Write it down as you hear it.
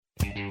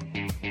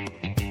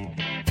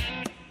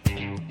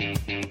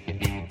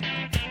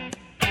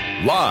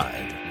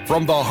Live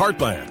from the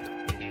heartland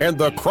and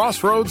the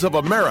crossroads of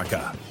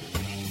America,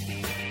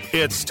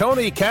 it's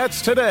Tony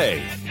Katz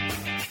Today.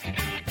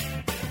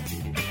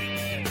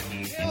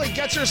 Haley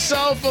gets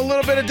herself a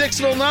little bit of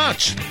Dixville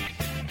Notch.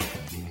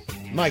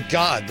 My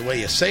God, the way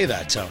you say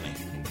that, Tony.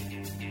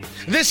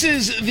 This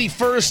is the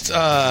first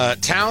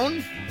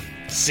town,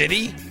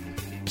 city,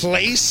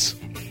 place.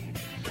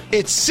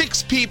 It's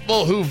 6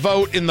 people who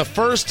vote in the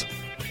first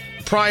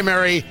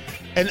primary,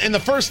 and in the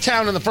first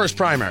town in the first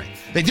primary.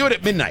 They do it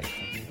at midnight.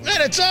 And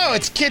it's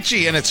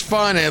kitschy and it's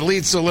fun and it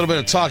leads to a little bit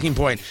of talking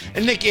point.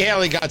 And Nikki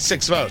Haley got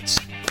 6 votes.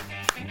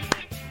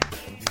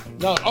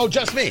 No,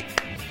 just me.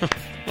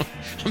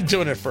 I'm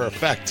doing it for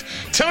effect.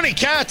 Tony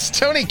Katz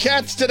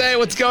Today.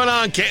 What's going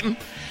on, kitten?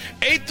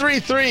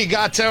 833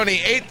 got Tony.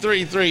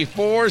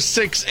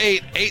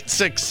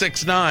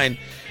 833-468-8669.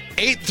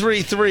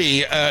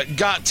 833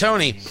 got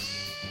Tony.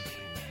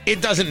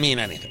 It doesn't mean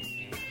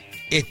anything.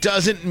 It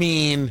doesn't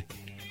mean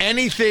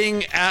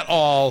anything at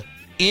all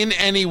in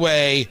any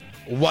way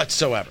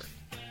whatsoever.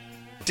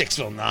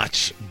 Dixville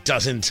Notch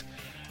doesn't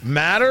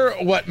matter.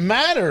 What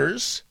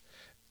matters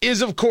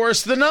is, of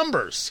course, the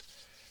numbers.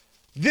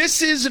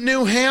 This is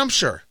New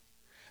Hampshire.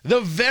 The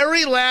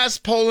very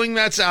last polling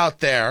that's out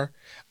there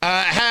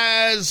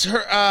has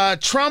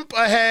Trump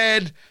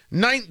ahead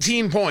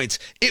 19 points.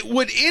 It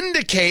would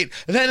indicate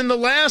that in the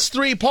last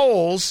 3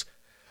 polls,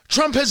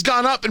 Trump has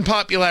gone up in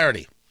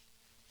popularity.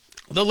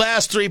 The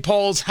last 3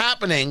 polls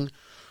happening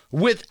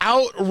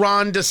without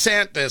Ron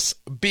DeSantis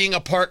being a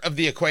part of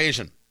the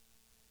equation.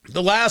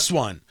 The last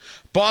one,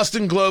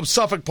 Boston Globe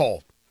Suffolk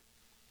poll,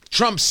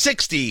 Trump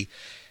 60,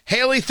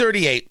 Haley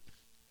 38,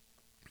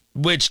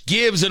 which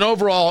gives an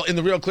overall, in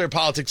the Real Clear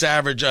Politics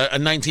average, a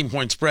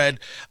 19-point spread.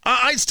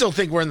 I still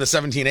think we're in the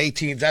 17,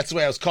 18. That's the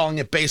way I was calling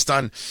it based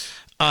on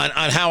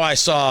how I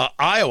saw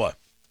Iowa.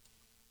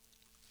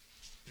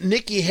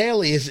 Nikki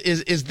Haley,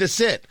 is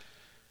this it?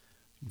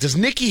 Does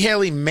Nikki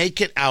Haley make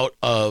it out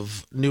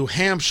of New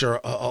Hampshire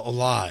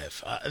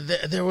alive?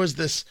 There was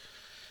this,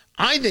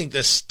 I think,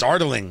 this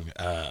startling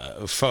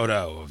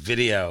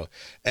video.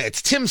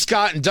 It's Tim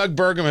Scott and Doug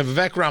Burgum and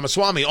Vivek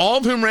Ramaswamy, all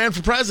of whom ran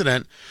for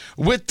president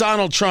with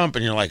Donald Trump.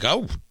 And you're like,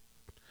 oh,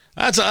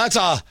 that's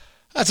a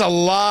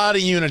lot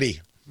of unity.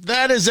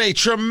 That is a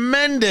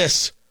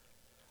tremendous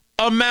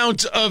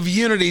amount of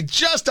unity,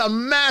 just a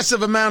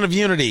massive amount of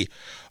unity.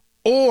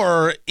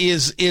 Or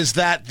is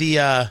that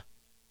the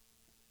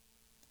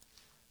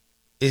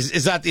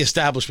Is that the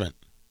establishment?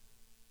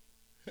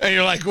 And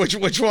you're like,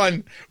 which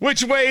one?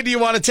 Which way do you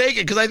want to take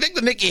it? Because I think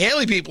the Nikki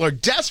Haley people are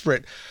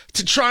desperate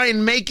to try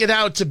and make it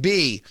out to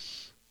be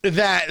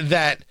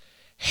that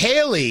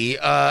Haley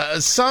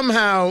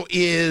somehow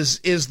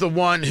is the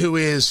one who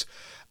is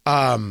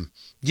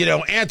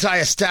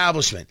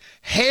anti-establishment.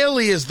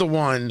 Haley is the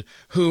one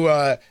who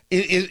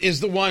is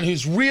the one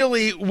who's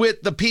really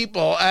with the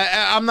people.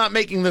 I'm not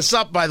making this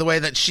up, by the way,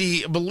 that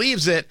she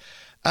believes it.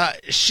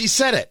 She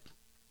said it.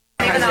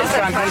 President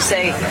Trump, you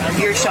say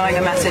you're showing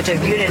a message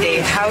of unity.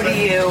 How do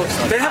you?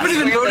 They haven't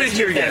even voted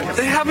here yet.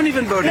 They haven't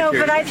even voted here. No,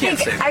 but I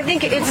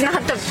think it's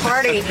not the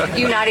party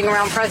uniting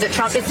around President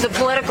Trump. It's the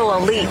political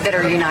elite that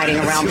are uniting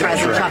around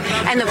President Trump.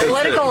 And the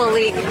political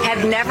elite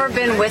have never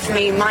been with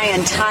me my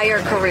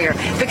entire career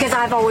because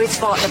I've always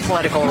fought the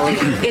political elite.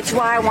 It's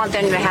why I want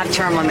them to have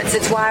term limits.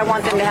 It's why I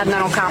want them to have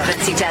mental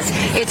competency tests.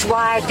 It's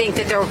why I think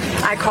that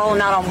I call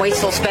them out on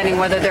wasteful spending,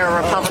 whether they're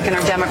a Republican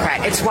or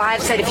Democrat. It's why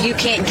I've said if you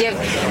can't give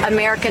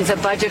Americans a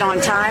budget on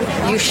time,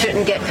 you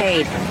shouldn't get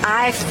paid.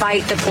 I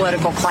fight the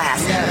political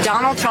class.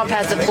 Donald Trump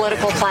has the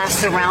political class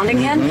surrounding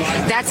him.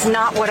 That's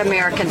not what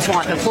Americans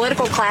want. The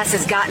political class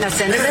has gotten us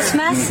into this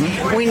mess.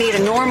 We need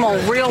a normal,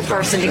 real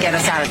person to get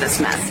us out of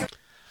this mess.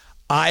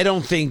 I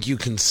don't think you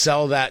can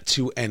sell that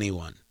to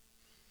anyone.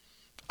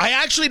 I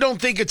actually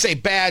don't think it's a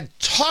bad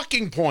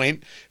talking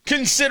point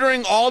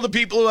considering all the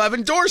people who have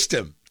endorsed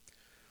him.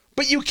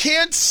 But you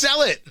can't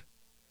sell it.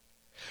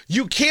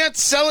 You can't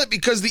sell it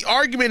because the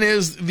argument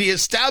is the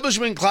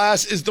establishment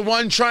class is the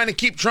one trying to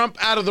keep Trump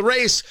out of the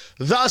race,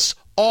 thus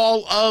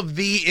all of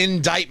the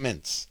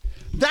indictments.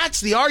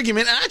 That's the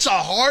argument, and that's a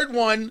hard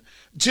one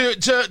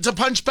to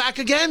punch back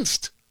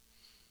against.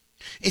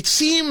 It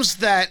seems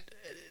that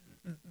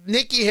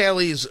Nikki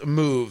Haley's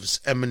moves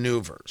and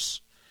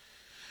maneuvers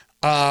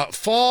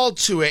fall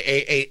to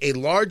a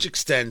large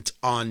extent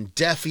on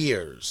deaf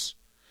ears.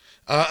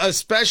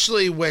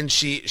 Especially when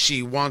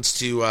she wants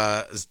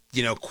to,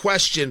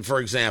 question, for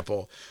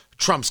example,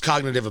 Trump's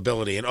cognitive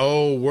ability. And,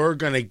 we're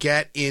going to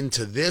get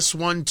into this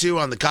one, too,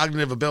 on the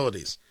cognitive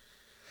abilities.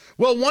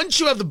 Well,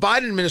 once you have the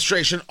Biden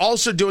administration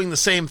also doing the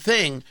same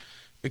thing,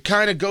 it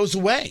kind of goes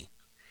away.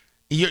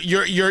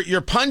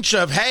 Your punch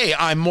of, hey,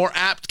 I'm more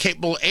apt,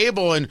 capable,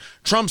 able, and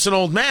Trump's an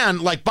old man,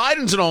 like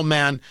Biden's an old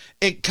man,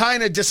 it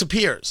kind of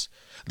disappears.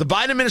 The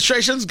Biden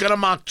administration's going to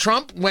mock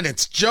Trump when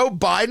it's Joe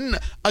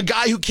Biden, a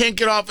guy who can't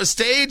get off a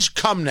stage.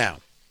 Come now.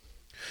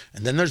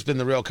 And then there's been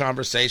the real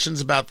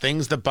conversations about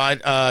things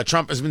that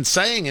Trump has been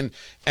saying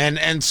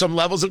and some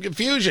levels of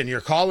confusion. You're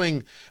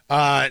calling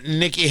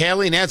Nikki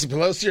Haley Nancy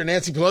Pelosi or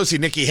Nancy Pelosi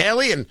Nikki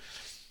Haley, and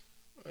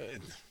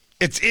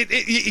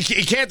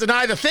you can't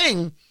deny the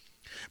thing.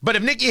 But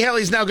if Nikki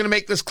Haley's now going to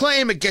make this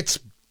claim, it gets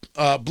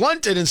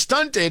blunted and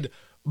stunted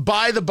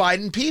by the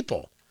Biden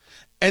people.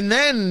 And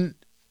then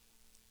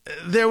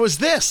there was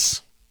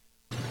this.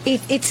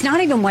 It's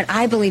not even what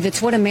I believe,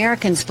 it's what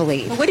Americans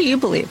believe. What do you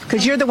believe?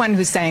 Because you're the one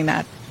who's saying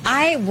that.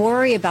 I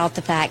worry about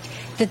the fact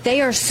that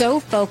they are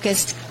so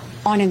focused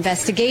on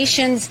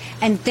investigations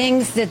and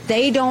things that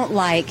they don't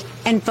like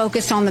and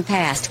focused on the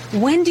past.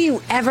 When do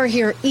you ever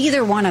hear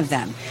either one of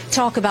them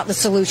talk about the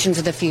solutions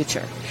of the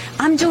future?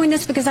 I'm doing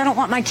this because I don't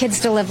want my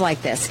kids to live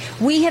like this.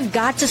 We have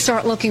got to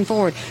start looking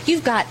forward.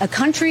 You've got a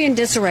country in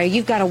disarray.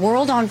 You've got a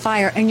world on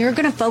fire, and you're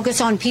going to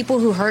focus on people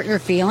who hurt your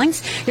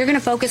feelings. You're going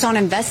to focus on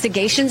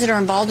investigations that are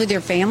involved with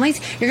your families.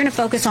 You're going to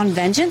focus on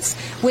vengeance.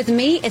 With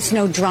me, it's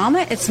no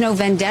drama. It's no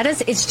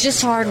vendettas. It's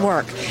just hard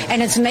work.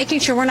 And it's making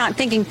sure we're not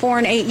thinking 4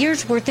 and 8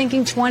 years. We're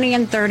thinking 20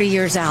 and 30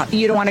 years out.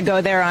 You don't want to go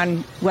there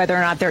on whether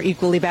or not they're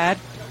equally bad?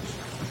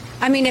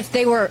 I mean, if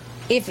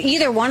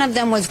either one of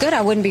them was good,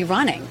 I wouldn't be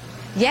running.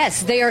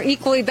 Yes, they are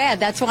equally bad.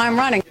 That's why I'm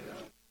running.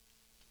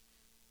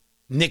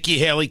 Nikki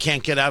Haley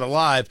can't get out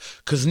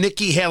alive because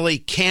Nikki Haley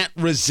can't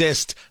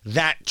resist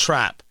that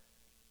trap.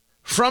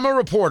 From a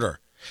reporter.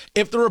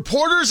 If the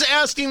reporter's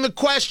asking the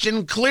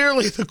question,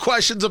 clearly the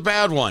question's a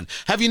bad one.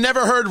 Have you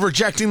never heard of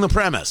rejecting the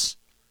premise?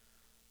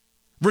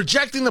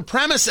 Rejecting the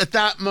premise at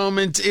that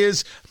moment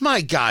is,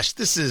 my gosh,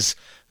 this is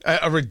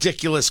a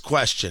ridiculous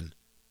question.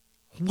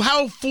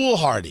 How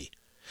foolhardy.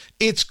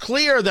 It's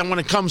clear that when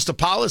it comes to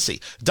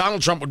policy,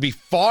 Donald Trump would be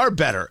far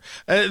better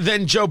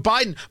than Joe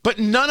Biden, but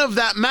none of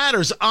that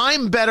matters.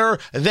 I'm better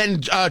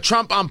than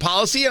Trump on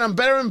policy, and I'm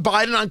better than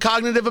Biden on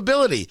cognitive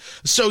ability.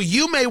 So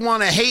you may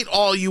want to hate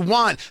all you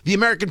want. The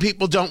American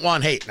people don't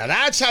want hate. Now,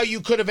 that's how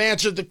you could have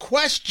answered the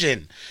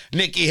question,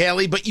 Nikki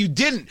Haley, but you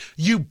didn't.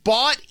 You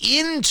bought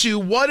into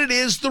what it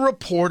is the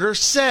reporter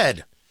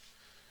said.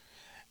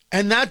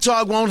 And that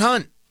dog won't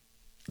hunt.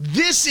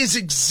 This is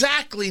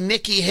exactly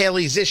Nikki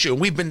Haley's issue.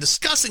 And we've been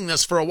discussing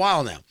this for a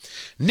while now.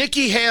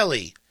 Nikki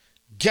Haley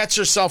gets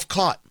herself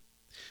caught.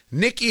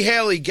 Nikki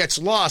Haley gets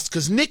lost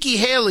because Nikki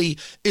Haley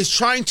is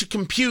trying to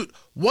compute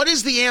what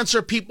is the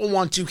answer people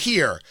want to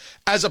hear,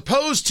 as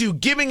opposed to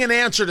giving an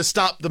answer to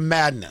stop the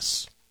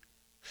madness.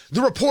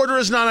 The reporter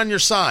is not on your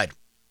side.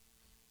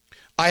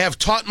 I have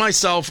taught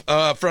myself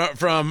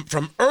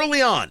from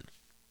early on,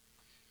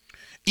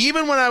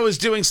 even when I was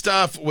doing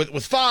stuff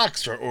with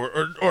Fox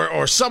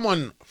or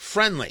someone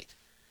friendly,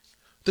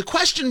 the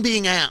question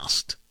being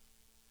asked,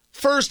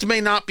 first,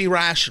 may not be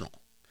rational.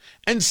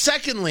 And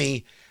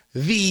secondly,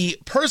 the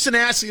person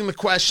asking the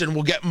question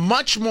will get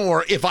much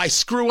more if I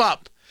screw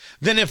up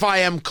than if I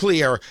am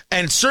clear,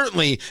 and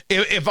certainly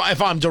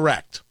if I'm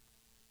direct.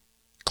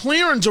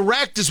 Clear and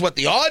direct is what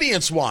the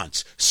audience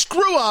wants.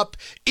 Screw up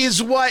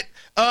is what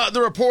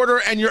the reporter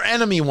and your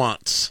enemy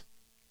wants.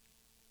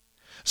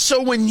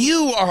 So when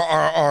you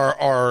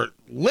are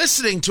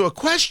listening to a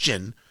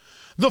question,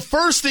 the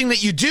first thing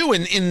that you do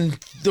in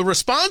the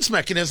response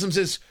mechanisms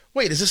is,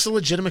 wait, is this a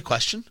legitimate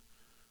question?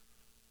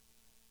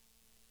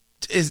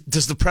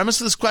 Does the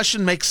premise of this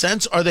question make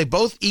sense? Are they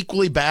both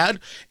equally bad?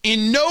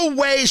 In no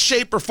way,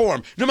 shape, or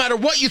form. No matter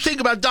what you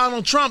think about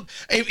Donald Trump,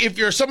 if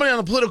you're somebody on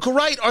the political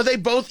right, are they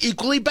both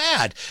equally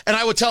bad? And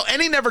I would tell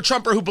any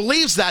never-Trumper who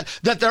believes that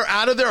they're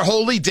out of their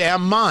holy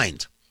damn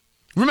mind.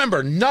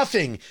 Remember,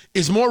 nothing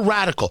is more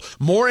radical,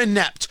 more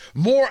inept,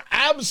 more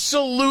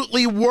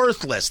absolutely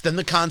worthless than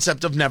the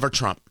concept of never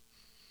Trump.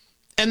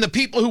 And the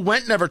people who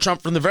went never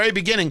Trump from the very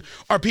beginning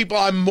are people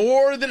I'm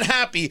more than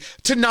happy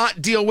to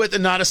not deal with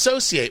and not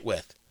associate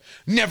with.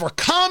 Never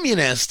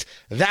communist,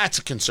 that's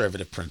a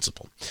conservative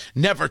principle.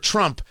 Never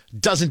Trump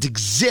doesn't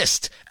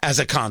exist as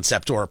a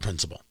concept or a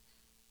principle.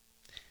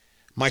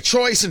 My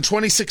choice in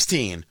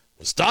 2016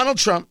 was Donald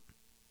Trump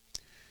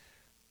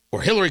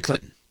or Hillary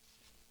Clinton.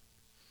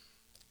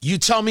 You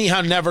tell me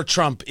how never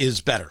Trump is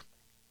better.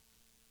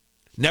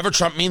 Never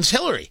Trump means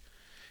Hillary.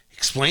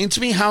 Explain to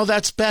me how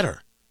that's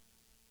better.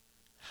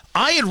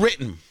 I had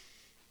written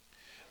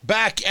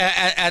back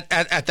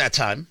at that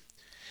time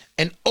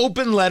an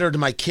open letter to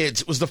my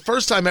kids. It was the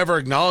first time ever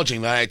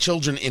acknowledging that I had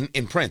children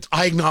in print.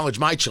 I acknowledge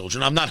my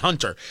children. I'm not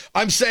Hunter.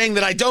 I'm saying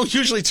that I don't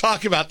usually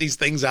talk about these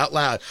things out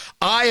loud.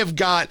 I have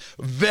got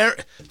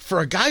for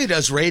a guy who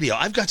does radio,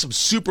 I've got some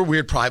super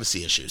weird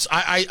privacy issues.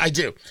 I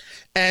do.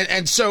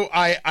 And so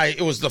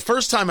it was the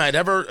first time I'd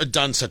ever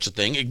done such a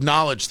thing,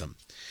 acknowledged them.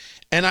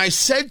 And I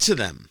said to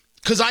them,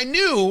 because I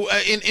knew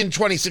in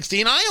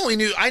 2016,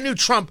 I knew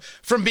Trump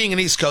from being an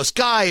East Coast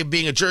guy,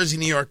 being a Jersey,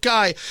 New York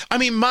guy. I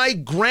mean, my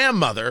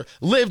grandmother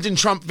lived in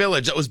Trump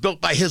Village that was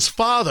built by his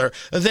father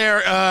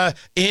there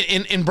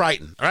in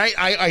Brighton. All right,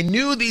 I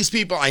knew these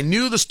people. I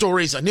knew the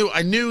stories. I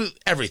knew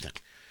everything.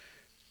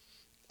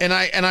 And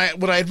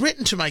what I had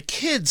written to my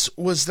kids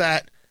was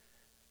that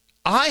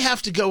I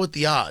have to go with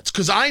the odds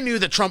because I knew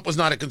that Trump was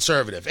not a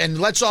conservative. And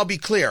let's all be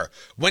clear.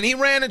 When he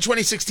ran in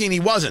 2016, he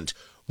wasn't.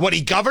 What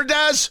he governed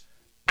as?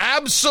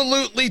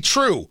 Absolutely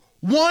true.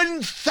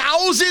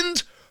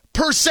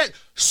 1,000%.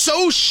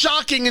 So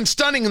shocking and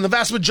stunning in the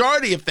vast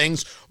majority of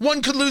things,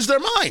 one could lose their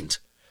mind,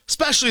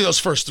 especially those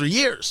first 3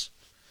 years.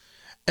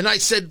 And I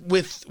said,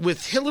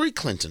 with Hillary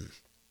Clinton,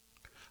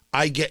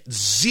 I get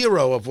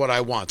zero of what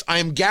I want. I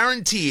am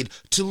guaranteed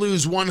to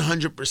lose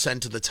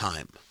 100% of the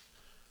time.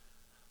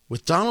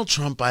 With Donald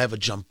Trump, I have a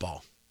jump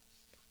ball.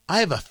 I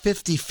have a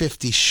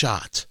 50-50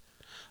 shot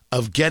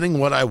of getting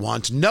what I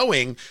want,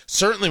 knowing,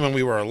 certainly when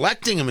we were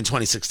electing him in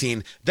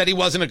 2016, that he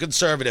wasn't a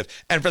conservative.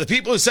 And for the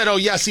people who said, oh,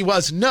 yes, he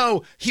was,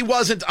 no, he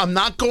wasn't. I'm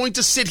not going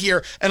to sit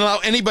here and allow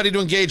anybody to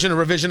engage in a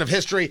revision of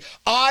history.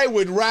 I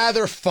would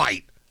rather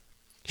fight.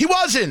 He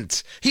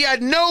wasn't. He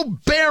had no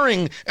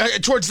bearing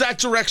towards that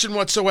direction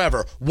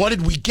whatsoever. What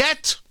did we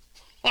get?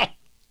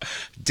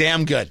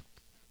 Damn good.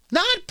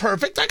 Not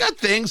perfect. I got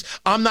things.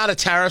 I'm not a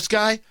tariffs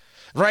guy,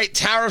 right?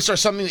 Tariffs are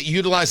something that you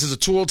utilize as a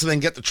tool to then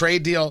get the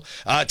trade deal.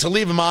 To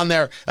leave them on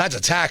there, that's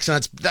a tax,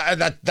 and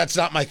that's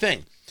not my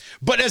thing.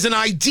 But as an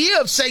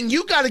idea of saying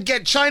you got to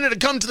get China to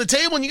come to the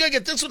table, and you got to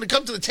get this one to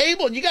come to the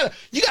table, and you got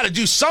to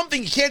do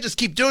something. You can't just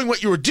keep doing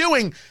what you were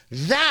doing.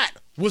 That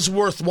was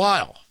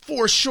worthwhile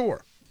for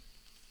sure.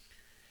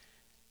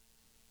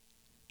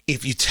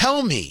 If you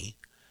tell me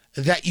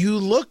that you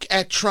look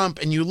at Trump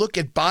and you look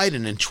at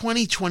Biden in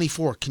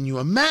 2024, can you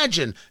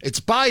imagine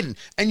it's Biden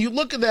and you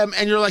look at them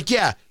and you're like,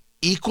 yeah,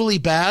 equally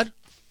bad?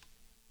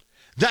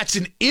 That's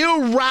an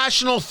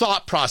irrational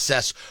thought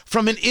process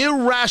from an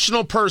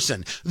irrational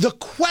person. The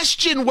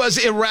question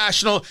was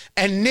irrational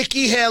and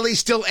Nikki Haley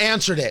still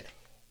answered it.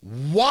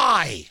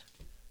 Why?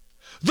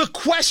 The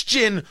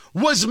question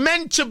was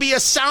meant to be a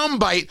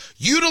soundbite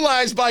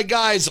utilized by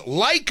guys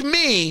like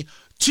me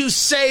to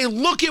say,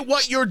 look at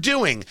what you're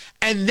doing,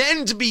 and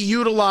then to be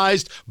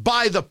utilized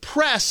by the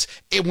press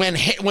when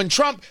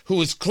Trump,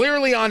 who is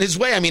clearly on his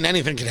way, I mean,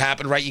 anything could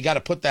happen, right? You got to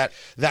put that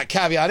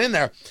caveat in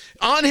there,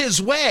 on his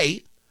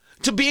way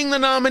to being the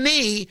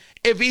nominee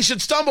if he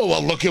should stumble.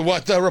 Well, look at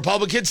what the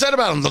Republicans said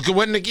about him. Look at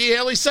what Nikki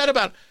Haley said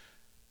about him.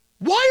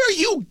 Why are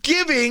you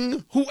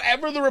giving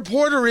whoever the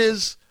reporter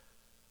is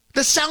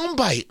the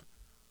soundbite?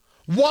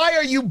 Why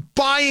are you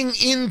buying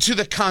into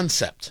the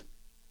concept?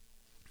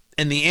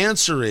 And the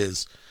answer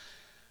is,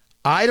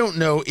 I don't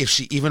know if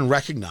she even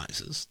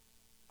recognizes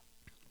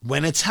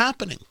when it's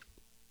happening.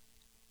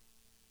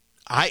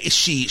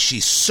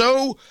 She's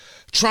so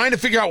trying to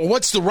figure out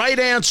what's the right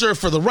answer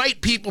for the right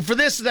people for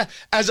this and that,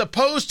 as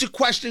opposed to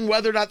questioning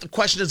whether or not the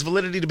question has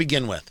validity to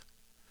begin with.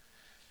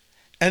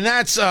 And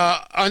that's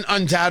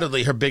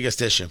undoubtedly her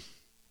biggest issue.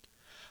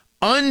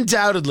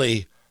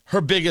 Undoubtedly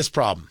her biggest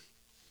problem.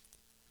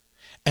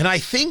 And I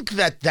think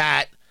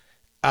that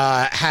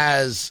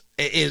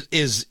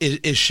is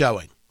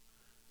showing.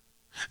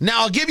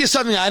 Now, I'll give you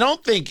something I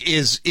don't think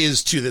is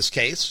to this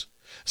case.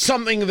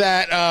 Something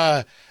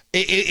that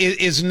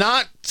is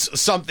not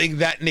something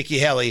that Nikki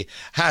Haley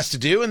has to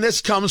do, and this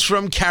comes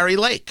from Carrie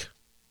Lake.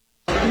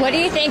 What do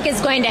you think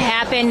is going to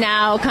happen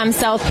now come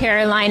South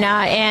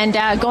Carolina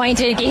and going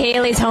to Nikki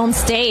Haley's home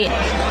state?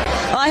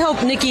 Well, I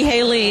hope Nikki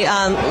Haley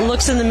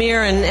looks in the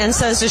mirror and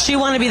says, does she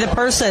want to be the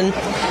person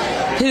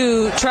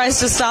who tries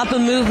to stop a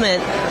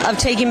movement of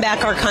taking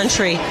back our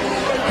country?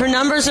 Her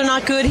numbers are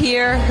not good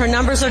here. Her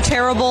numbers are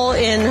terrible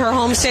in her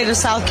home state of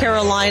South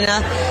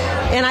Carolina.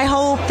 And I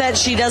hope that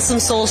she does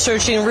some soul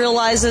searching and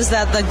realizes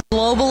that the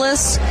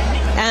globalists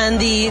and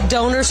the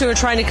donors who are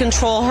trying to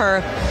control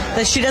her,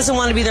 that she doesn't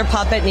want to be their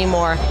puppet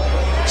anymore.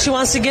 She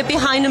wants to get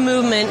behind a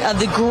movement of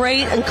the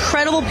great,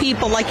 incredible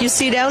people like you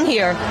see down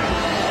here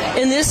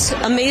in this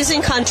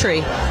amazing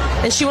country.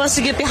 And she wants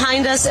to get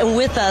behind us and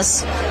with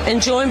us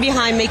and join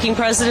behind making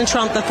President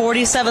Trump the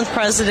 47th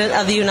president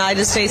of the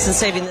United States and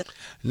saving the...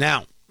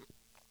 Now,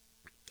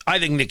 I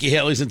think Nikki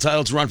Haley's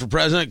entitled to run for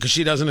president because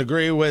she doesn't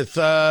agree with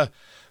those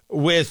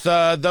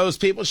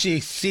people. She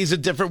sees a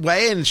different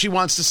way and she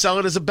wants to sell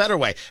it as a better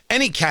way.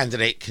 Any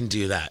candidate can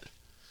do that.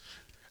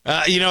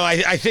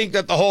 I think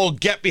that the whole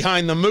get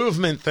behind the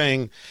movement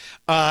thing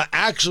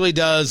actually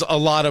does a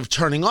lot of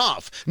turning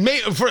off.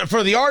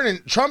 For the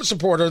ardent Trump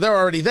supporter, they're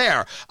already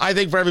there. I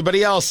think for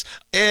everybody else,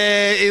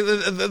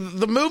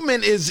 the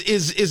movement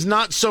is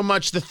not so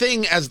much the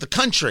thing as the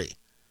country.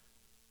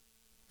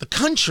 The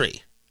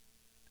country.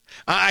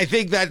 I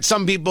think that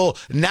some people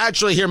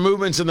naturally hear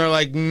movements and they're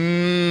like,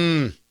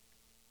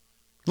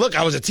 look,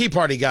 I was a Tea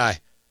Party guy.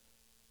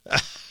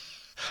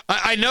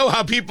 I know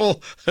how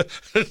people,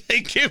 they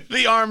give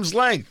the arm's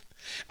length.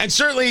 And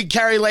certainly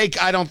Carrie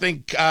Lake, I don't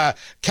think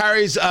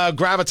carries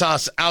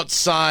gravitas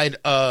outside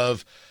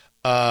of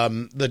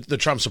the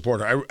Trump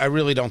supporter. I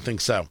really don't think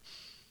so.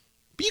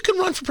 But you can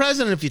run for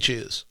president if you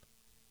choose.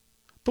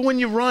 But when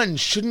you run,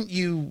 shouldn't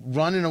you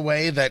run in a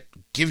way that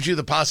gives you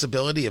the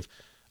possibility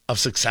of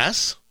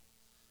success?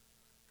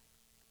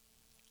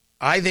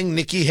 I think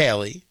Nikki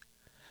Haley,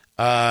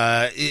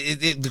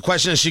 the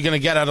question is she going to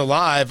get out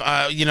alive?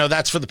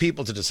 That's for the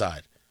people to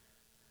decide.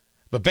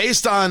 But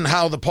based on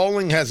how the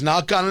polling has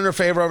not gone in her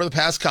favor over the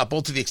past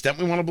couple, to the extent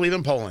we want to believe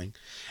in polling,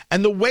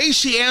 and the way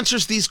she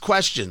answers these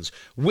questions,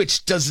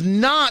 which does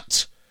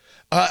not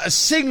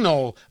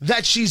signal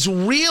that she's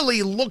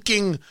really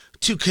looking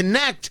to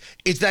connect,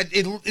 is that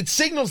it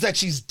signals that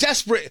she's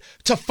desperate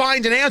to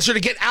find an answer to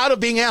get out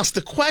of being asked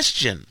the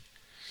question.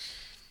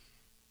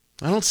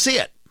 I don't see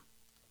it.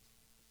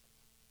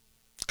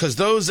 Because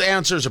those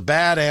answers are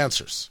bad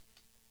answers.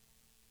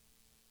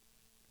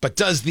 But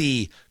does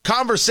the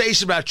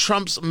conversation about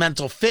Trump's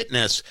mental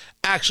fitness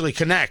actually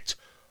connect?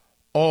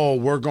 Oh,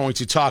 we're going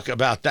to talk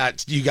about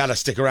that. You got to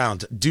stick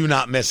around. Do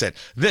not miss it.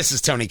 This is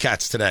Tony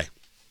Katz Today.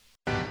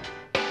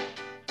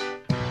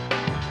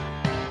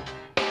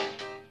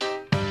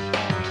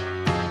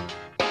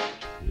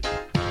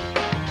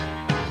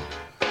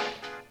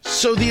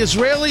 So the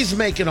Israelis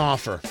make an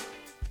offer.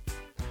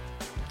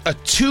 A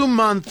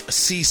 2-month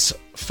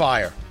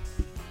ceasefire.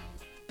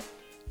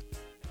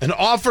 An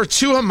offer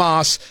to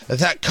Hamas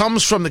that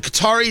comes from the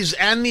Qataris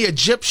and the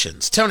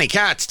Egyptians. Tony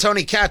Katz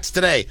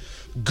Today.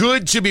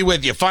 Good to be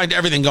with you. Find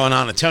everything going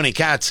on at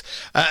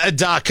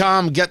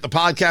TonyKatz.com. Get the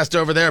podcast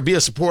over there. Be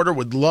a supporter.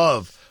 Would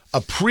love,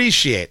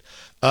 appreciate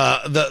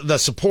the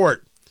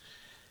support.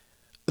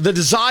 The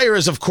desire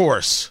is, of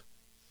course,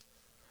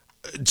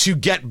 to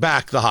get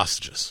back the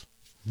hostages.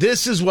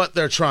 This is what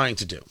they're trying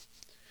to do.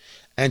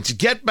 And to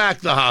get back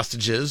the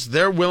hostages,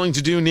 they're willing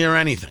to do near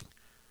anything.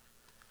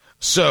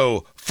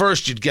 So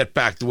first you'd get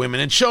back the women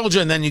and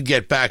children, then you'd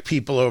get back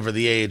people over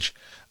the age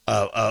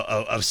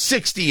of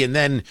 60, and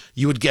then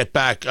you would get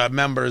back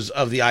members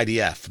of the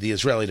IDF, the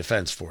Israeli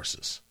Defense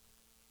Forces.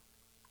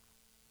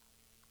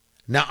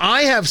 Now,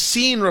 I have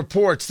seen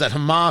reports that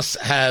Hamas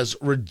has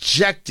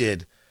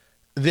rejected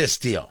this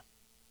deal.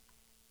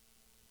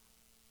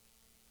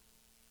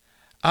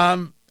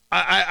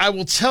 I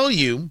will tell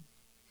you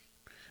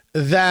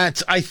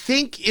that I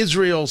think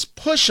Israel's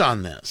push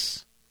on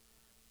this,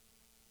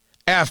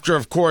 after,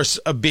 of course,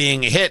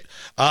 being hit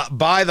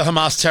by the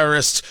Hamas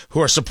terrorists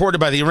who are supported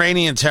by the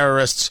Iranian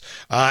terrorists,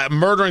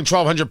 murdering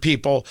 1,200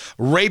 people,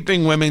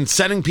 raping women,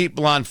 setting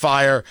people on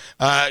fire,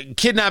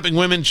 kidnapping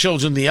women,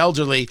 children, the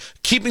elderly,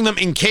 keeping them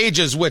in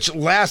cages, which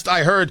last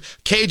I heard,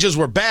 cages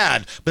were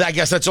bad, but I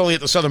guess that's only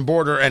at the southern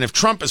border. And if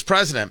Trump is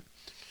president,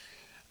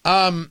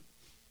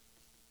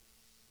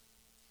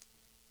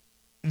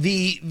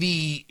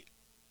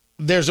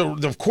 there's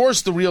of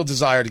course the real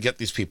desire to get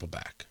these people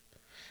back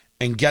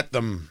and get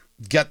them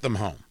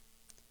home.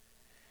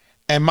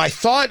 And my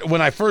thought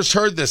when I first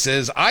heard this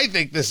is, I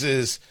think this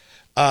is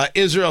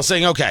Israel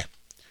saying, okay,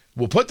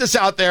 we'll put this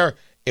out there.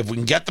 If we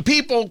can get the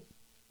people,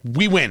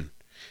 we win.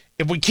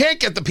 If we can't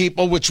get the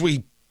people, which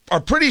we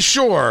are pretty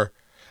sure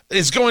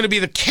is going to be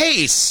the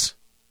case,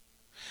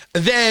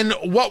 then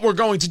what we're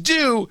going to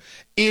do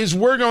is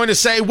we're going to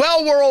say,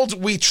 well,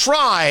 world, we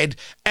tried,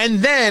 and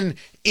then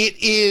it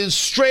is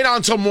straight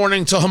on till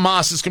morning till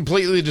Hamas is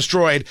completely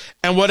destroyed,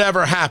 and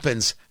whatever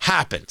happens,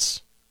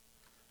 happens.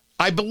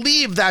 I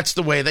believe that's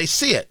the way they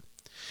see it.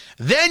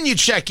 Then you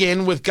check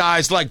in with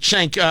guys like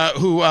Cenk,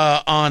 who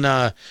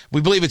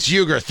we believe it's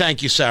Uyghur.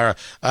 Thank you, Sarah.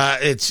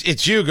 It's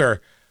Uyghur.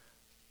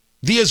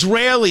 The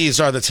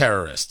Israelis are the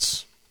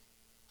terrorists.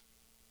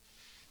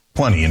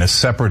 Plenty in a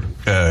separate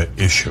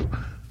issue.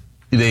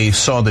 They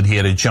saw that he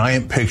had a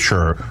giant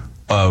picture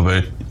of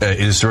an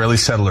Israeli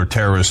settler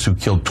terrorist who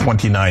killed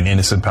 29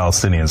 innocent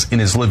Palestinians in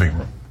his living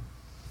room.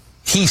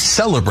 He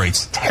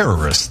celebrates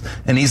terrorists,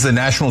 and he's the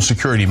national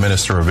security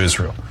minister of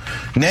Israel.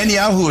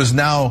 Netanyahu has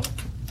now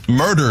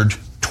murdered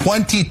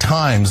 20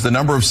 times the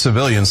number of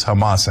civilians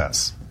Hamas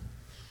has.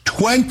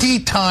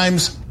 20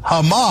 times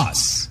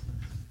Hamas.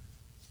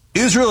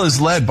 Israel is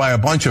led by a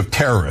bunch of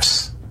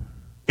terrorists.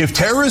 If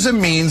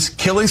terrorism means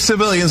killing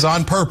civilians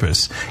on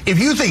purpose, if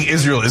you think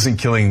Israel isn't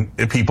killing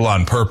people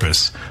on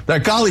purpose,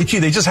 that golly gee,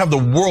 they just have the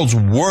world's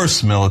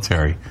worst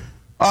military.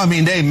 I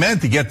mean, they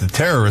meant to get the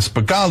terrorists,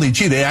 but golly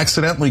gee, they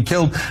accidentally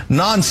killed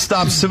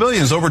nonstop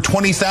civilians, over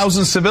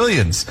 20,000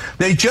 civilians.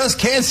 They just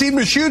can't seem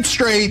to shoot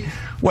straight.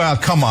 Well,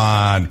 come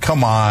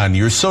on.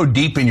 You're so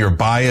deep in your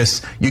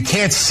bias, you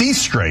can't see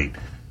straight.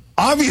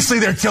 Obviously,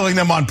 they're killing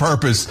them on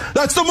purpose.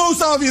 That's the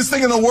most obvious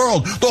thing in the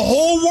world. The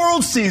whole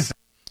world sees it.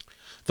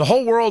 The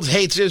whole world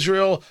hates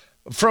Israel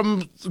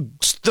from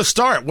the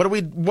start. What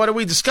are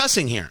we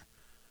discussing here?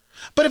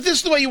 But if this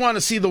is the way you want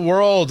to see the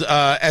world,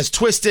 as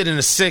twisted and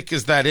as sick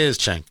as that is,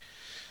 Cenk,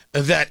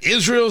 that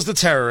Israel's the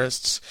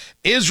terrorists,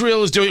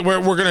 Israel is doing, we're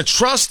going to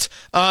trust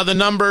the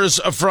numbers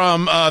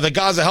from the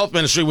Gaza Health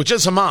Ministry, which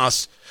is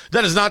Hamas.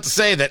 That is not to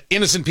say that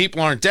innocent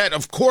people aren't dead.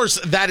 Of course,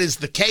 that is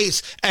the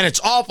case, and it's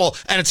awful,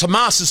 and it's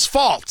Hamas's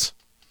fault.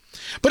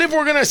 But if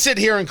we're going to sit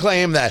here and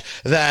claim that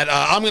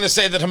I'm going to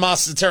say that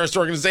Hamas is a terrorist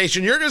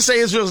organization, you're going to say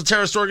Israel's a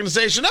terrorist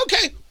organization,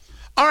 okay.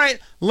 All right,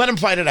 let them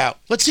fight it out.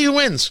 Let's see who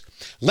wins.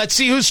 Let's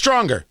see who's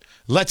stronger.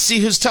 Let's see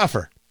who's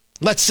tougher.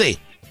 Let's see.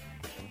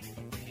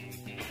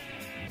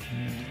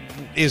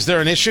 Is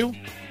there an issue?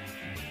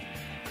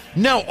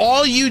 No,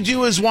 all you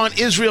do is want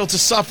Israel to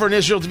suffer and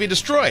Israel to be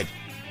destroyed.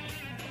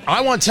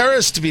 I want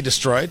terrorists to be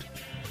destroyed,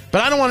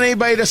 but I don't want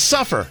anybody to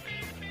suffer.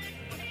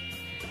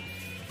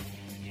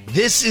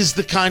 This is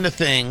the kind of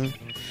thing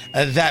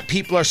that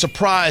people are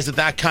surprised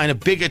that kind of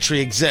bigotry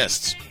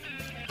exists.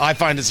 I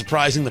find it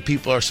surprising that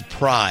people are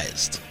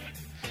surprised.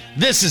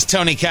 This is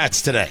Tony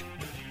Katz Today.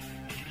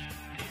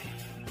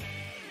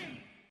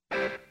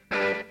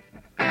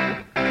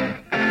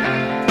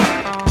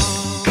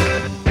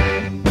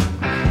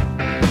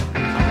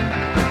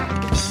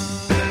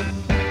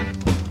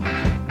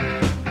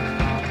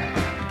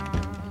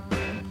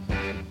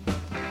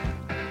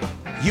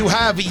 You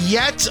have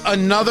yet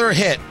another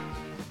hit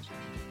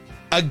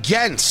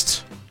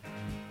against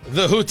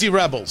the Houthi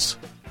rebels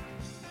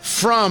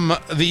from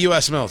the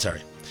U.S.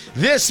 military.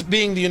 This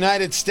being the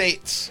United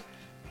States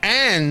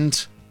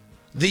and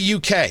the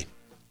UK.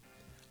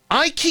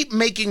 I keep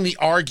making the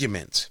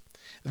argument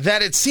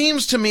that it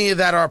seems to me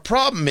that our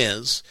problem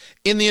is,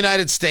 in the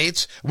United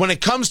States, when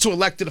it comes to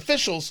elected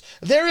officials,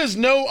 there is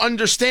no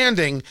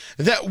understanding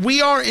that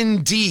we are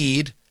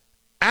indeed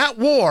at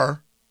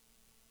war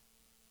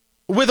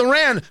with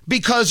Iran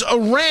because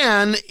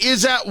Iran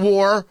is at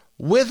war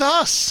with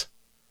us.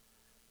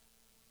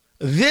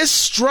 This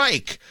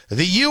strike,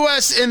 the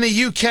U.S. and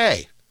the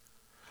UK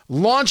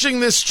launching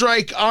this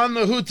strike on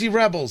the Houthi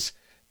rebels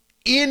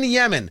in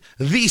Yemen,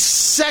 the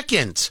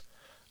second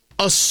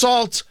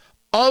assault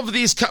of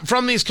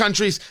from these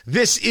countries.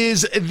 This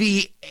is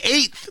the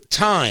 8th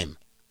time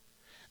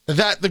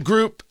that the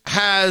group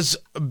has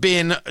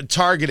been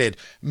targeted.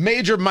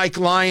 Major Mike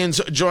Lyons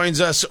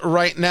joins us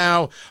right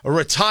now, a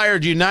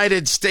retired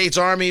United States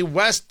Army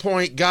West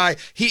Point guy.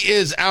 He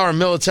is our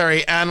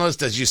military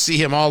analyst, as you see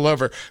him all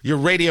over your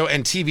radio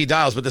and TV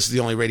dials, but this is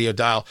the only radio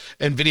dial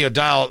and video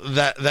dial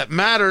that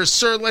matters.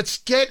 Sir, let's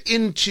get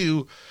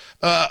into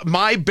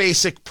my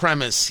basic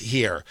premise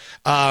here,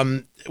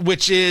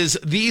 which is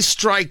these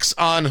strikes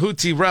on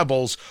Houthi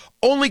rebels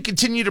only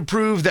continue to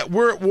prove that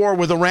we're at war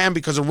with Iran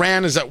because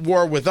Iran is at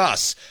war with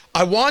us.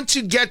 I want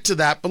to get to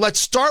that, but let's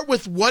start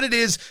with what it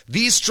is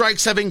these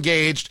strikes have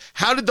engaged.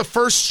 How did the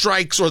first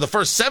strikes, or the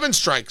first 7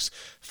 strikes,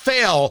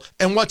 fail,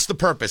 and what's the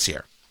purpose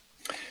here?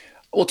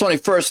 Well, Tony,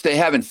 first, they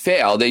haven't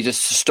failed. They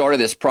just started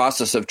this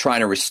process of trying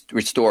to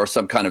restore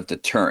some kind of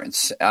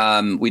deterrence.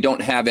 We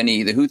don't have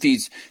any. The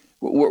Houthis,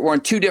 we're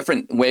on 2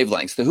 different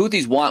wavelengths. The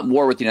Houthis want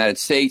war with the United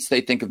States.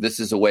 They think of this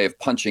as a way of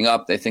punching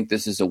up. They think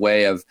this is a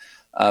way of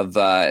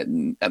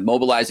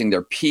mobilizing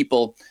their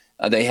people.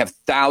 They have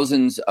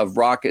thousands of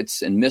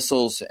rockets and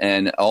missiles,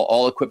 and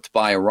all equipped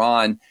by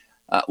Iran.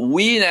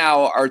 We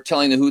now are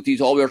telling the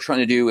Houthis all we're trying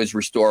to do is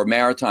restore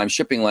maritime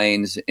shipping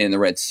lanes in the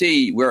Red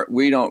Sea.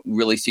 We don't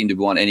really seem to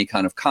want any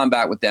kind of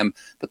combat with them.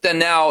 But then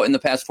now, in the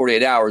past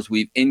 48 hours,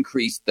 we've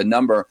increased the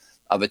number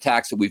of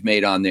attacks that we've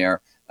made on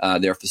their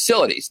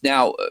facilities.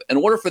 Now, in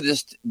order for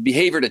this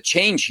behavior to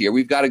change here,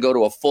 we've got to go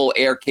to a full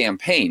air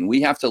campaign.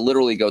 We have to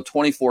literally go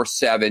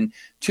 24/7,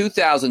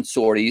 2,000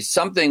 sorties,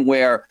 something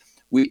where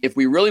if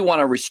we really want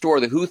to restore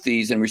the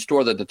Houthis and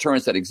restore the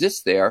deterrence that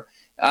exists there,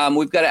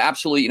 we've got to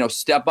absolutely,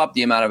 step up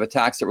the amount of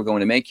attacks that we're going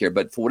to make here.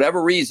 But for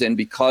whatever reason,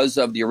 because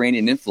of the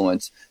Iranian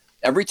influence,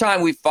 every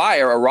time we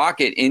fire a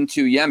rocket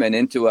into Yemen,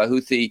 into a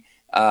Houthi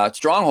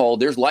stronghold,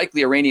 there's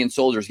likely Iranian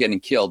soldiers getting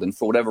killed. And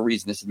for whatever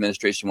reason, this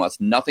administration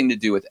wants nothing to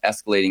do with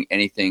escalating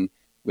anything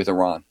with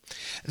Iran.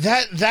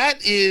 That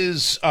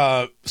is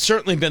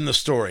certainly been the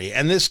story.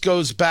 And this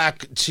goes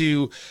back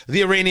to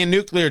the Iranian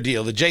nuclear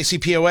deal, the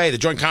JCPOA, the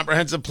Joint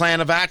Comprehensive Plan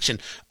of Action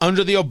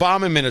under the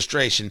Obama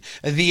administration,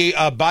 the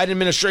Biden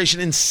administration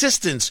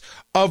insistence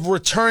of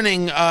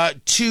returning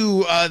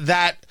to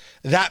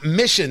that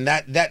mission,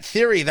 that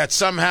theory that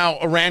somehow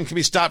Iran can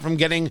be stopped from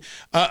getting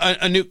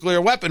a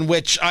nuclear weapon,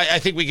 which I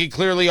think we could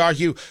clearly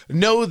argue,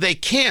 no, they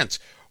can't.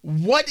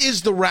 What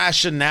is the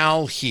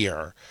rationale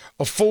here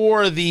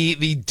for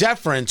the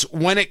deference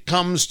when it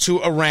comes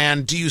to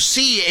Iran? Do you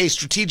see a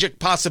strategic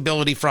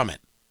possibility from it?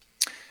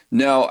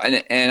 No,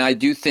 and I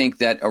do think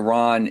that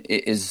Iran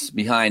is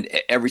behind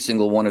every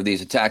single one of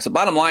these attacks. The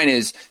bottom line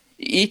is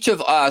each of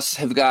us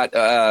have got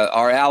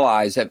our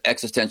allies have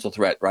existential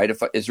threat, right?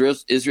 If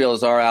Israel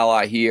is our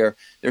ally here,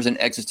 there's an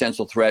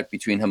existential threat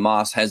between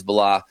Hamas,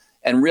 Hezbollah,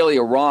 and really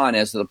Iran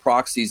as the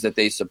proxies that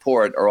they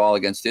support are all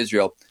against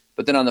Israel.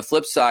 But then on the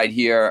flip side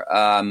here,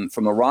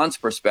 from Iran's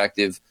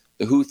perspective,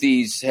 the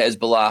Houthis,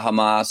 Hezbollah,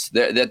 Hamas,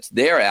 that's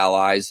their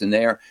allies, and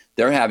they're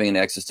having an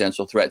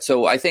existential threat.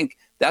 So I think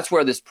that's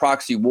where this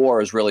proxy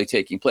war is really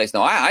taking place.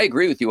 Now, I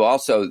agree with you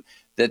also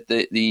that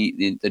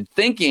the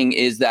thinking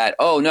is that,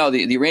 oh, no,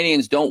 the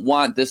Iranians don't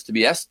want this to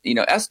be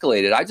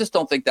escalated. I just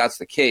don't think that's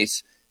the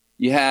case.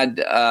 You had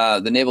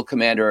the naval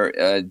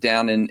commander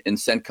down in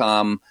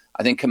CENTCOM,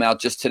 I think, come out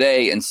just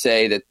today and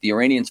say that the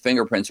Iranians'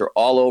 fingerprints are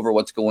all over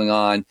what's going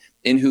on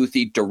in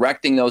Houthi,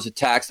 directing those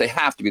attacks. They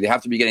have to be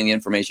getting the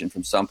information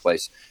from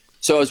someplace.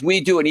 So as we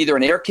do either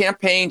an air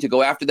campaign to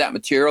go after that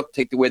material,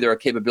 take away their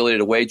capability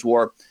to wage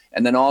war,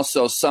 and then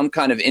also some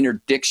kind of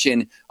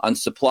interdiction on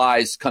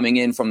supplies coming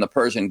in from the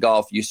Persian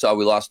Gulf. You saw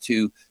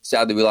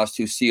sadly we lost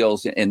two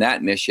SEALs in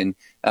that mission.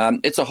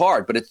 It's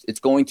hard, but it's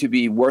going to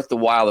be worth the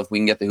while if we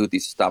can get the Houthis to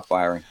stop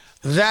firing.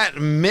 That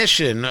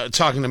mission,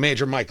 talking to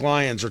Major Mike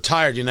Lyons,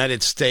 retired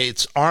United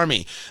States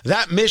Army,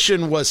 that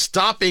mission was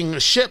stopping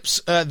ships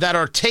that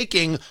are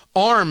taking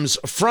arms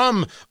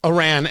from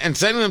Iran and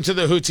sending them to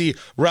the Houthi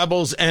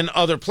rebels and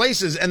other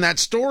places. And that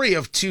story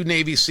of two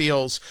Navy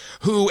SEALs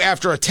who,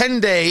 after a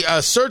 10-day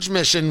search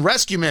mission,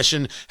 rescue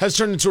mission, has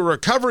turned into a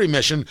recovery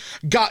mission,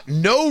 got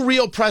no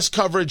real press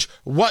coverage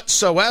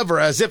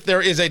whatsoever, as if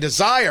there is a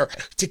desire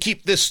to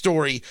keep this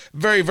story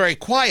very, very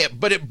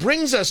quiet. But it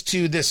brings us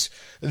to this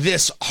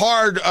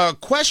hard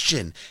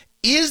question.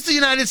 Is the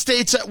United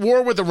States at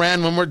war with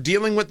Iran when we're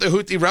dealing with the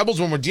Houthi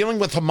rebels, when we're dealing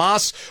with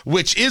Hamas,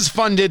 which is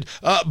funded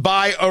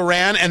by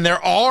Iran, and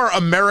there are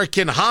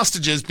American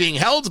hostages being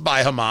held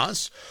by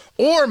Hamas?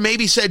 Or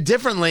maybe said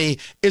differently,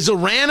 is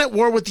Iran at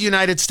war with the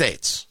United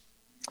States?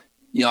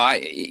 You know,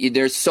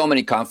 there's so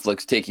many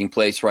conflicts taking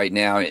place right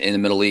now in the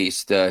Middle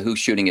East. Who's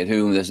shooting at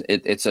whom?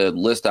 It's a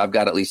list. I've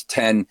got at least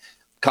 10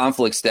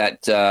 conflicts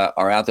that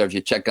are out there. If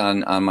you check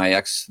on my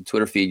X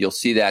Twitter feed, you'll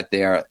see that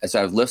there as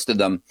I've listed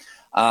them.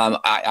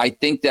 I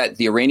think that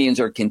the Iranians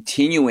are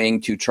continuing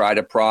to try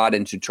to prod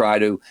and to try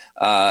to,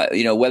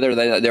 whether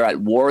they're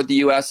at war with the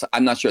U.S.,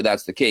 I'm not sure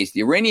that's the case.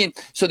 The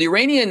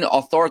Iranian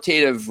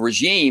authoritative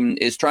regime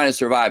is trying to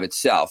survive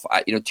itself.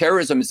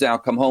 Terrorism has now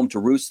come home to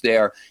roost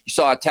there. You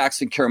saw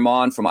attacks in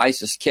Kerman from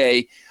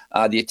ISIS-K.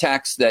 The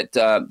attacks that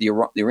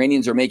the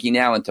Iranians are making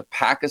now into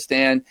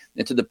Pakistan,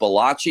 into the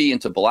Balochi,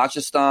 into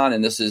Balochistan,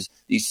 and this is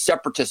these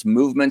separatist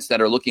movements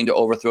that are looking to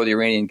overthrow the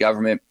Iranian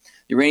government.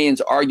 The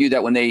Iranians argue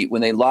that when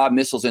they lob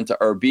missiles into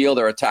Erbil,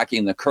 they're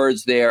attacking the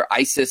Kurds there,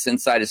 ISIS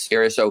inside of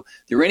Syria. So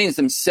the Iranians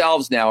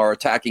themselves now are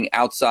attacking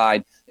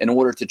outside in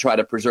order to try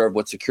to preserve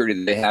what security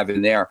that they have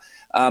in there.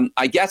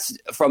 I guess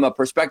from a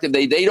perspective,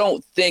 they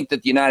don't think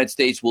that the United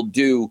States will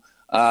do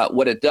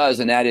what it does,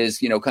 and that is,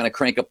 kind of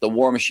crank up the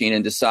war machine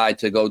and decide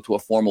to go to a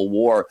formal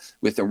war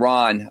with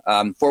Iran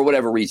for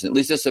whatever reason. At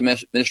least this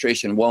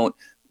administration won't.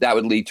 That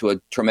would lead to a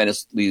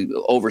tremendously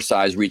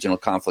oversized regional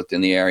conflict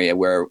in the area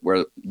where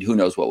who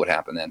knows what would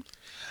happen then.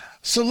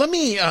 So let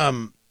me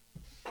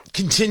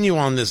continue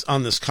on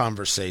this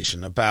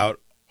conversation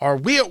about, are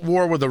we at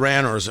war with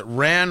Iran, or is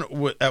Iran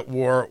at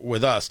war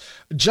with us?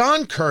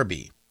 John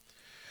Kirby,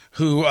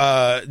 who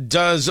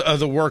does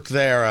the work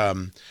there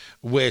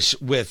with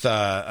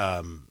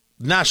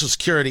national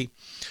security,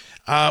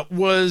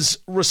 was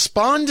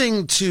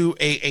responding to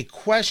a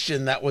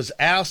question that was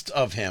asked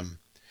of him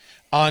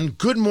on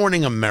Good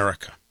Morning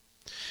America.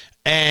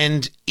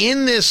 And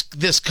in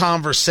this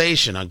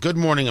conversation on Good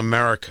Morning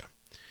America,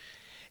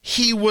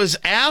 he was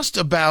asked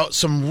about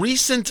some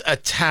recent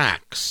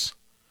attacks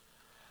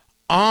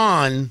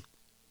on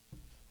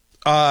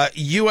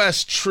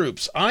U.S.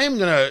 troops. I am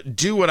going to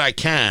do what I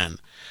can.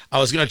 I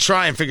was going to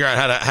try and figure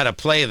out how to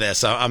play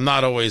this. I'm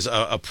not always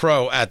a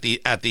pro at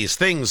these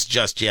things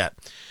just yet.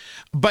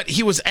 But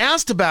he was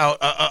asked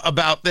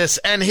about this,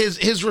 and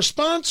his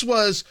response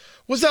was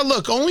that,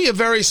 look, only a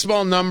very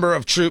small number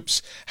of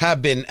troops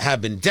have been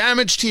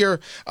damaged here,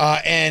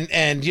 and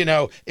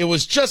it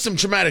was just some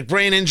traumatic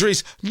brain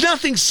injuries,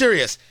 nothing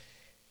serious.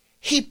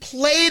 He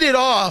played it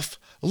off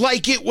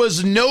like it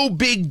was no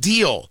big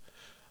deal.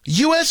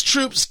 U.S.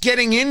 troops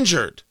getting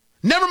injured,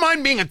 never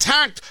mind being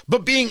attacked,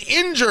 but being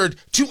injured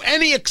to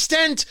any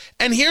extent.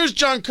 And here's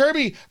John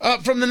Kirby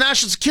from the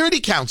National Security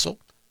Council,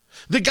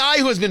 the guy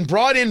who has been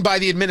brought in by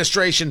the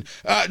administration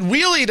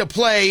really to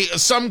play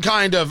some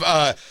kind of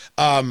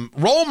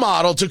role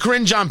model to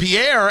Karine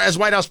Jean-Pierre as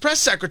White House press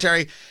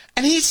secretary,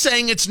 and he's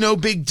saying it's no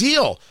big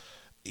deal.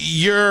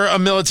 You're a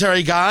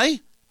military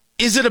guy.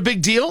 Is it a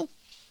big deal?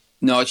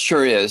 No, it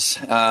sure is.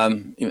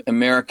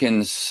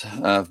 Americans,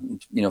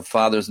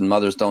 fathers and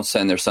mothers don't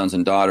send their sons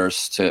and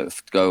daughters to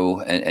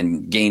go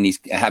and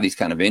have these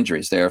kind of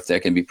injuries there if they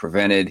can be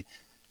prevented.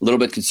 A little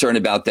bit concerned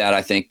about that.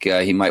 I think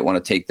he might want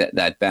to take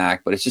that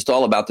back. But it's just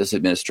all about this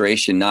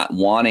administration not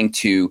wanting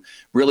to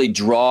really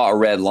draw a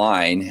red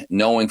line,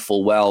 knowing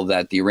full well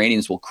that the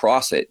Iranians will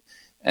cross it,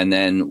 and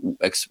then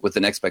with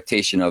an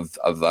expectation of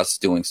us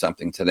doing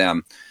something to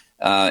them.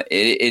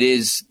 It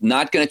is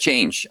not going to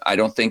change. I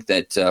don't think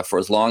that for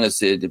as long as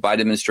the Biden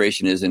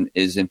administration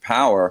is in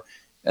power,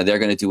 they're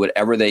going to do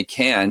whatever they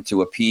can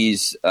to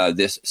appease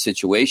this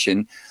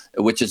situation,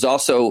 which is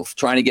also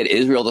trying to get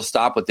Israel to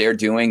stop what they're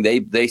doing.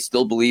 They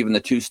still believe in the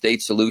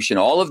two-state solution.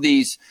 All of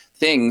these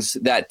things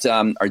that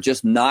are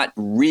just not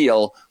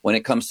real when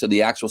it comes to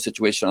the actual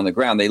situation on the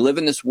ground. They live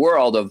in this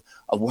world of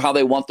how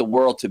they want the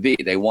world to be.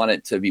 They want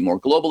it to be more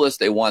globalist.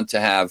 They want to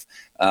have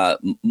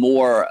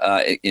more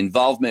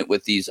involvement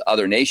with these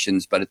other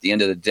nations. But at the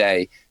end of the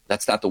day,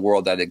 that's not the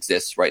world that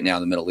exists right now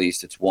in the Middle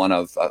East. It's one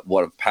of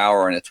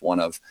power, and it's one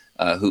of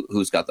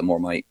who's got the more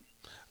might.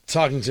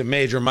 Talking to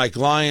Major Mike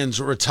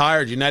Lyons,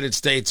 retired United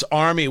States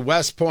Army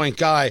West Point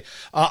guy,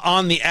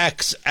 on the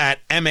X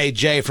at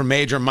MAJ for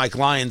Major Mike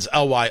Lyons,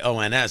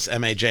 Lyons,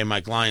 MAJ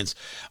Mike Lyons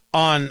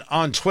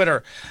on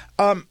Twitter.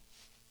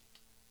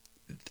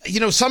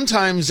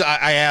 Sometimes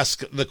I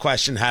ask the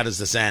question, how does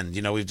this end?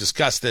 We've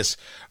discussed this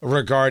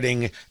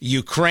regarding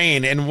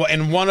Ukraine,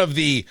 and one of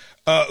the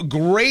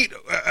great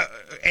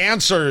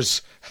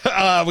answers,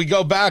 we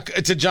go back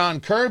to John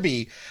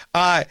Kirby.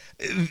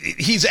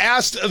 He's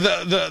asked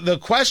the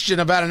question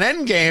about an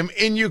end game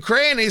in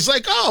Ukraine. He's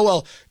like, oh,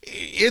 well,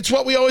 it's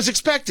what we always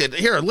expected.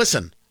 Here,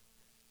 listen.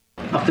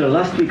 After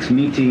last week's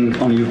meeting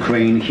on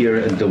Ukraine here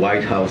at the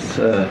White House,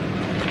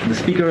 the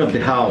Speaker of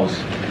the House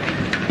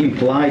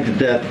implied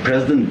that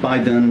President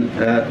Biden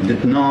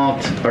did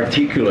not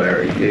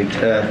articulate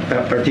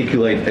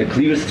a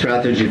clear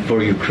strategy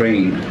for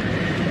Ukraine.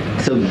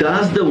 So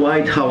does the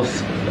White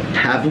House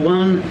have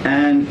one?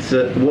 And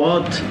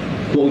what,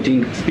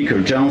 quoting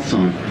Speaker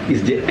Johnson,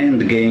 is the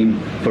end game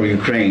for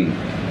Ukraine?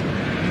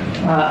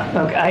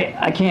 Look,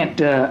 I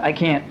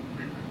can't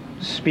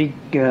speak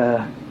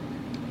to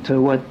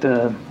what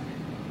the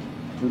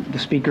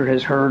Speaker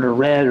has heard or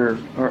read or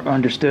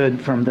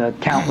understood from the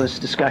countless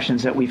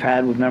discussions that we've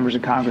had with members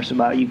of Congress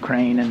about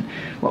Ukraine and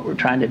what we're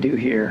trying to do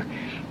here.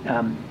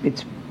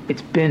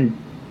 It's been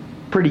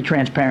pretty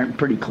transparent and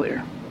pretty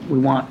clear. We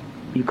want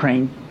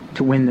Ukraine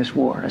to win this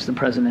war, as the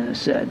President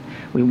has said.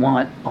 We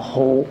want a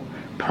whole,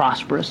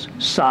 prosperous,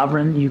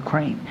 sovereign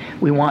Ukraine.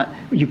 We want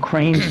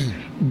Ukraine's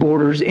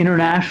borders,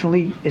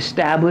 internationally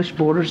established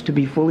borders, to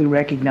be fully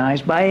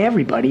recognized by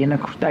everybody, and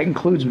that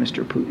includes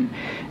Mr. Putin.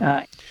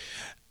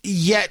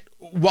 Yet,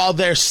 while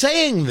they're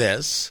saying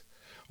this,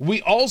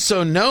 we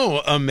also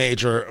know,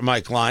 Major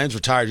Mike Lyons,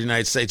 retired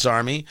United States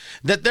Army,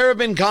 that there have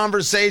been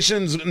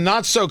conversations,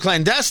 not so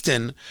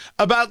clandestine,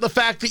 about the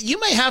fact that you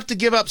may have to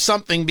give up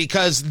something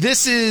because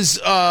this is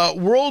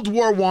World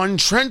War I,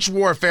 trench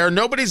warfare.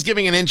 Nobody's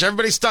giving an inch.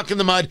 Everybody's stuck in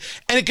the mud.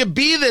 And it could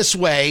be this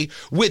way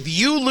with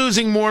you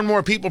losing more and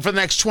more people for the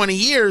next 20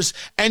 years,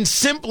 and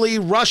simply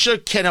Russia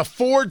can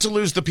afford to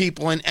lose the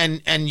people,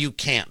 and you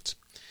can't.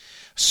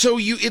 So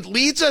it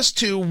leads us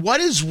to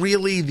what is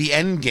really the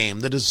end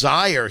game, the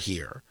desire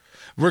here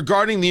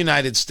regarding the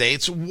United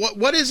States.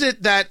 What is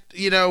it that,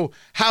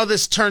 how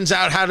this turns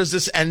out, how does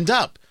this end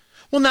up?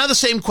 Well, now the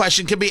same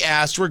question can be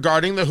asked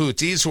regarding the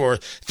Houthis, who are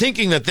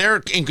thinking that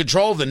they're in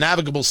control of the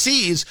navigable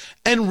seas,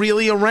 and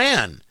really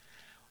Iran.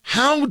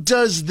 How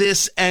does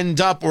this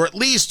end up, or at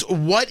least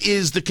what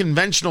is the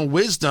conventional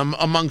wisdom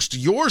amongst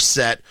your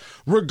set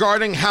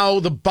regarding how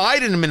the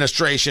Biden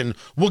administration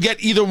will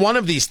get either one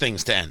of these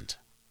things to end?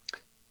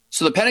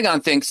 So the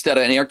Pentagon thinks that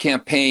an air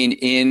campaign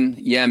in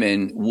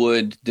Yemen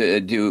would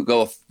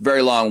go a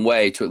very long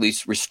way to at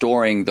least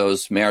restoring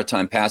those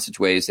maritime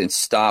passageways and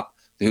stop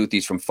the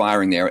Houthis from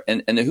firing there.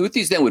 And the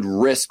Houthis then would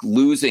risk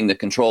losing the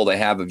control they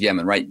have of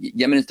Yemen, right?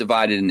 Yemen is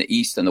divided in the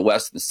east and the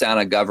west. The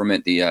Sana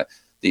government,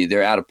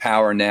 they're out of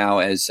power now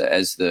as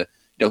the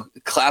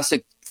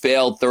classic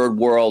failed third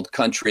world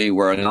country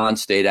where a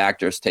non-state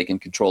actor has taken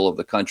control of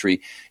the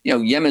country.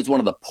 Yemen is one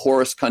of the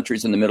poorest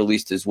countries in the Middle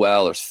East as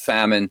well. There's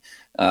famine.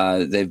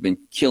 They've been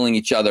killing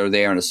each other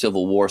there in a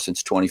civil war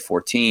since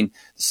 2014.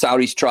 The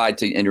Saudis tried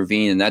to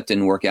intervene, and that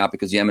didn't work out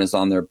because Yemen is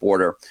on their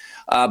border.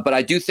 But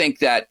I do think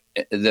that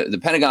the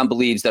Pentagon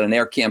believes that an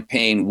air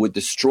campaign would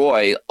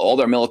destroy all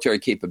their military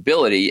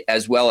capability,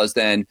 as well as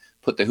then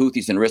put the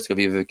Houthis in risk of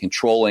even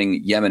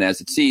controlling Yemen as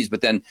it sees.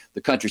 But then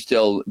the country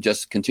still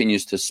just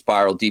continues to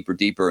spiral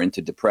deeper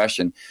into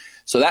depression.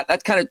 So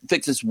that kind of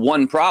fixes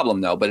one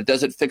problem, though, but it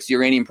doesn't fix the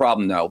Iranian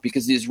problem, though,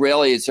 because the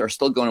Israelis are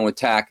still going to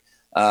attack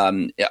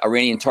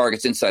Iranian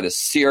targets inside of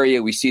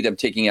Syria. We see them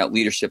taking out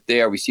leadership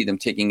there. We see them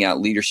taking out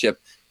leadership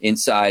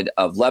inside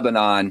of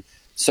Lebanon.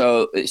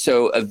 So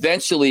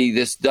eventually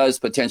this does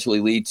potentially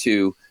lead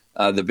to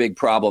the big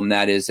problem,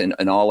 that is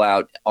an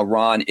all-out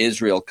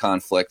Iran-Israel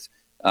conflict,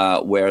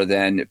 where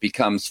then it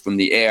becomes from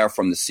the air,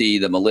 from the sea,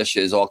 the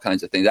militias, all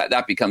kinds of things.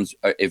 That becomes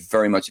a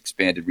very much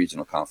expanded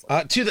regional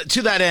conflict.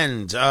 To that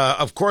end,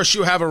 of course,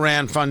 you have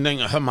Iran funding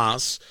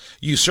Hamas.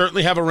 You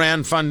certainly have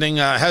Iran funding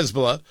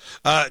Hezbollah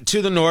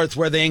to the north,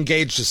 where they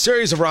engaged a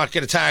series of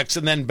rocket attacks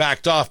and then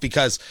backed off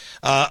because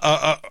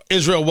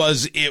Israel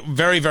was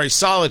very, very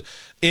solid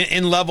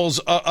in levels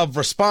of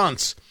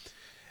response.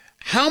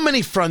 How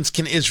many fronts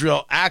can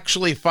Israel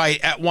actually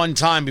fight at one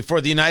time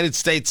before the United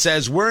States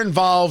says we're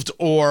involved,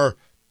 or,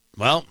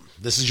 well,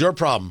 this is your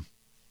problem?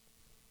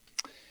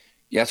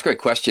 Yeah, that's a great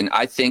question.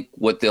 I think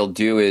what they'll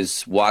do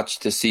is watch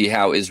to see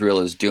how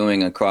Israel is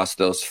doing across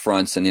those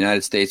fronts, and the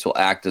United States will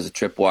act as a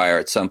tripwire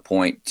at some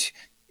point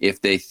if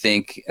they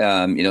think,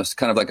 it's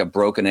kind of like a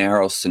broken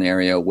arrow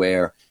scenario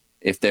where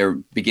if they're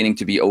beginning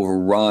to be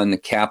overrun, the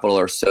capital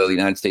or so, the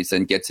United States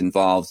then gets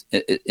involved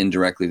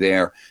indirectly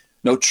there.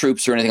 No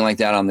troops or anything like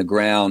that on the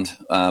ground,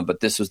 but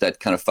this was that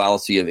kind of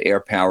fallacy of air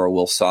power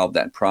will solve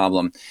that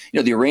problem.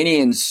 The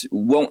Iranians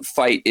won't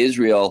fight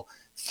Israel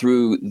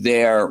through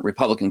their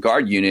Republican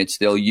Guard units.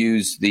 They'll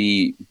use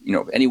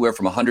anywhere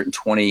from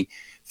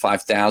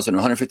 125,000,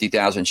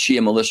 150,000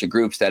 Shia militia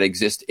groups that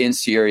exist in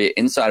Syria,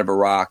 inside of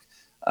Iraq,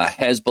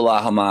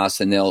 Hezbollah, Hamas,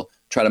 and they'll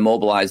try to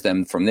mobilize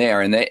them from there.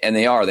 And they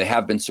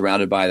have been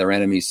surrounded by their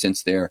enemies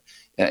since their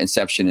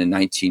inception in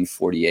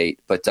 1948.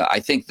 But I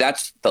think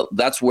that's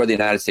where the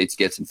United States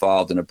gets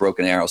involved in a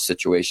broken arrow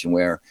situation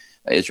where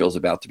Israel's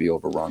about to be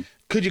overrun.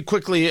 Could you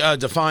quickly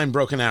define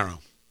broken arrow?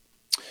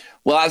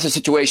 Well, that's a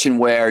situation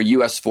where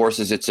U.S.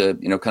 forces, it's a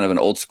kind of an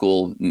old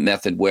school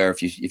method where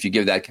if you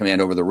give that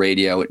command over the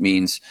radio, it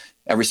means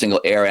every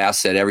single air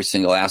asset, every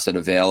single asset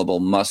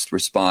available must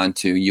respond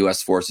to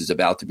U.S. forces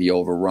about to be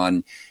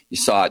overrun. You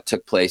saw it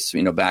took place,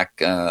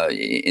 back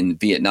in the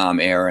Vietnam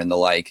era and the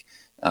like,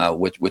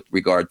 with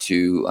regard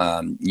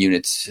to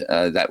units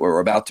that were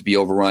about to be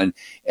overrun.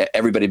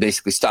 Everybody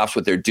basically stops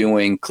what they're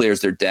doing, clears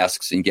their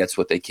desks, and gets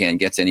what they can,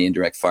 gets any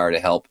indirect fire to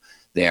help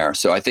there.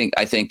 So I think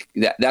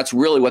that's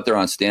really what they're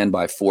on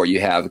standby for. You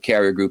have a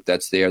carrier group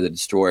that's there, the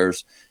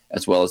destroyers,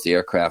 as well as the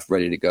aircraft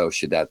ready to go,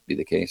 should that be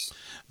the case.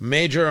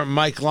 Major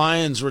Mike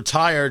Lyons,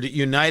 retired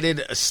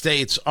United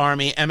States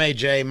Army,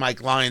 MAJ,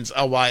 Mike Lyons,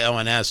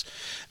 LYONS.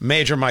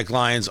 Major Mike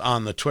Lyons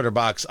on the Twitter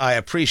box. I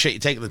appreciate you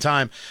taking the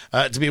time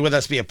to be with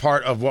us, be a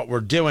part of what we're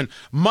doing.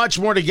 Much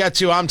more to get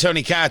to. I'm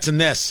Tony Katz, and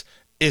this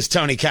is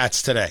Tony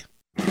Katz Today.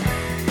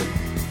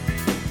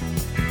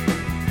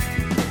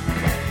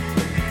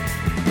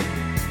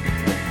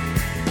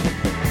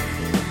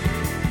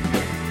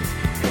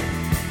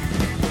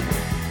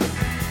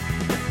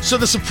 So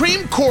the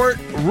Supreme Court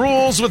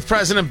rules with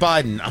President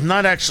Biden. I'm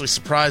not actually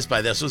surprised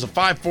by this. It was a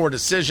 5-4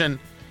 decision.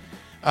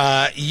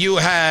 You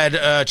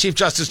had Chief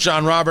Justice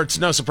John Roberts,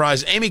 no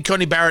surprise. Amy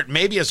Coney Barrett,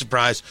 maybe a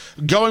surprise,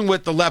 going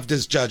with the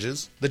leftist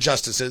judges, the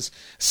justices,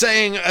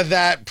 saying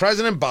that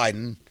President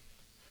Biden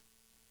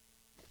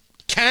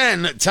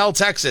can tell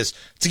Texas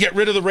to get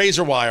rid of the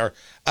razor wire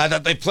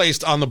that they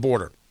placed on the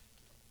border.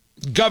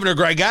 Governor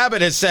Greg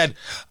Abbott has said,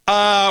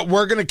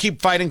 we're going to keep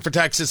fighting for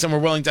Texas, and we're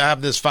willing to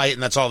have this fight,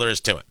 and that's all there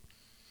is to it.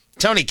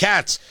 Tony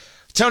Katz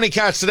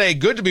Today.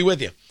 Good to be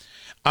with you.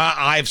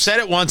 I've said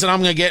it once, and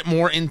I'm going to get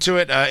more into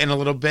it in a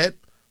little bit.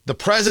 The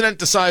president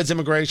decides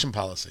immigration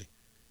policy.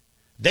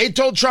 They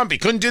told Trump he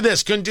couldn't do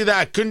this, couldn't do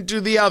that, couldn't do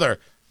the other.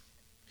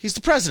 He's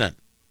the president.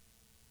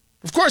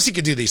 Of course he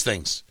could do these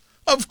things.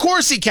 Of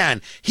course he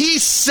can. He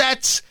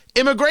sets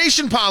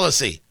immigration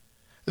policy.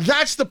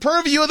 That's the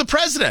purview of the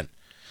president.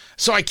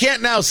 So I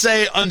can't now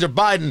say under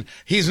Biden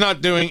he's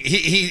not doing,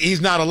 he's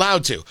not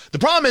allowed to. The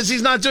problem is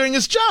he's not doing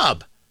his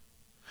job.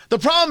 The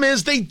problem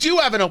is they do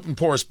have an open,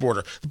 porous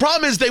border. The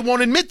problem is they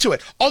won't admit to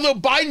it. Although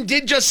Biden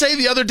did just say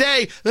the other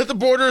day that the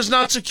border is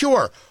not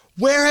secure.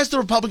 Where has the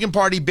Republican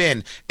Party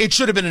been? It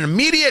should have been an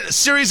immediate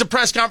series of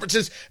press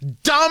conferences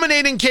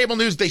dominating cable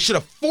news. They should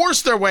have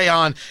forced their way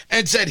on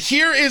and said,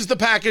 here is the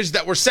package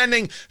that we're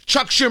sending.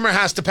 Chuck Schumer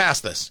has to pass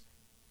this.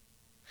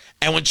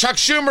 And when Chuck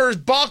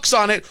Schumer balks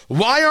on it,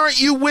 why aren't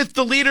you with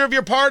the leader of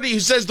your party who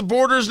says the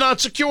border is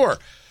not secure?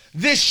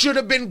 This should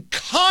have been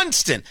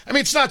constant. I mean,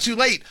 it's not too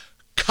late.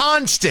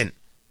 Constant,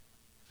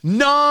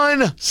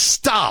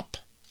 non-stop.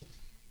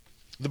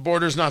 The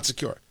border's not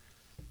secure.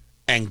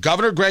 And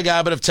Governor Greg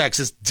Abbott of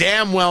Texas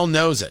damn well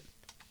knows it.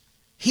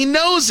 He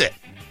knows it.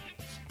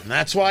 And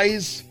that's why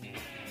he's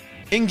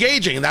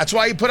engaging. And that's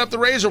why he put up the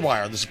razor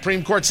wire. The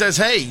Supreme Court says,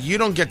 hey, you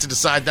don't get to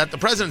decide that. The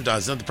president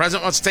does. And if the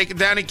president wants to take it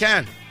down, he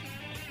can.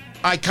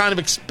 I kind of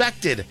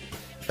expected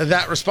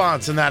that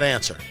response and that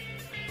answer.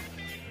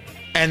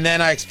 And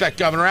then I expect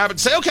Governor Abbott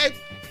to say, okay,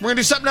 we're going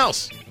to do something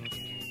else.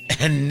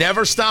 And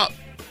never stop.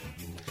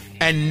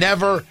 And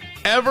never,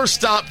 ever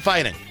stop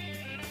fighting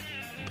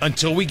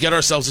until we get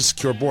ourselves a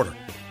secure border.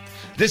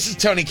 This is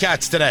Tony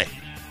Katz Today.